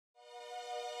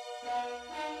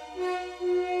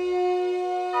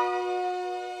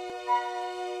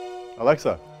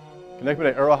Alexa, connect me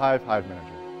to AeroHive Hive Manager.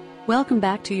 Welcome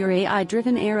back to your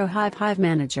AI-driven AeroHive Hive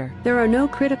Manager. There are no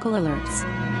critical alerts.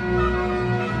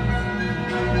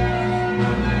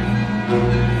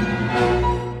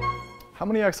 How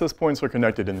many access points are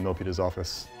connected in the Milpitas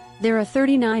office? There are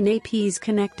 39 APs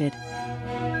connected.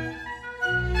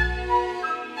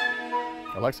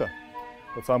 Alexa,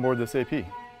 let's onboard this AP.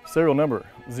 Serial number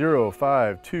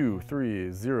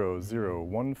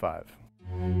 05230015.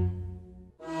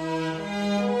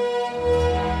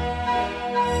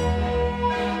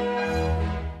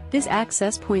 This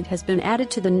access point has been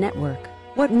added to the network.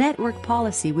 What network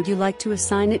policy would you like to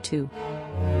assign it to?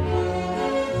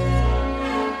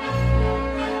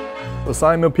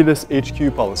 Assign Milpitas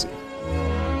HQ policy.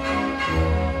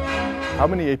 How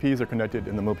many APs are connected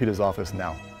in the Milpitas office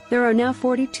now? There are now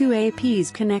 42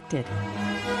 APs connected.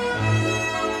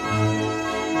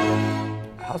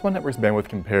 How's my network's bandwidth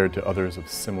compared to others of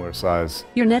similar size?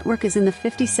 Your network is in the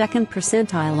 52nd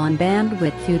percentile on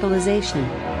bandwidth utilization.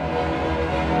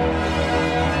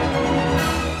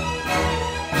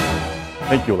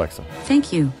 Thank you, Alexa.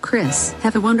 Thank you, Chris.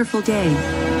 Have a wonderful day.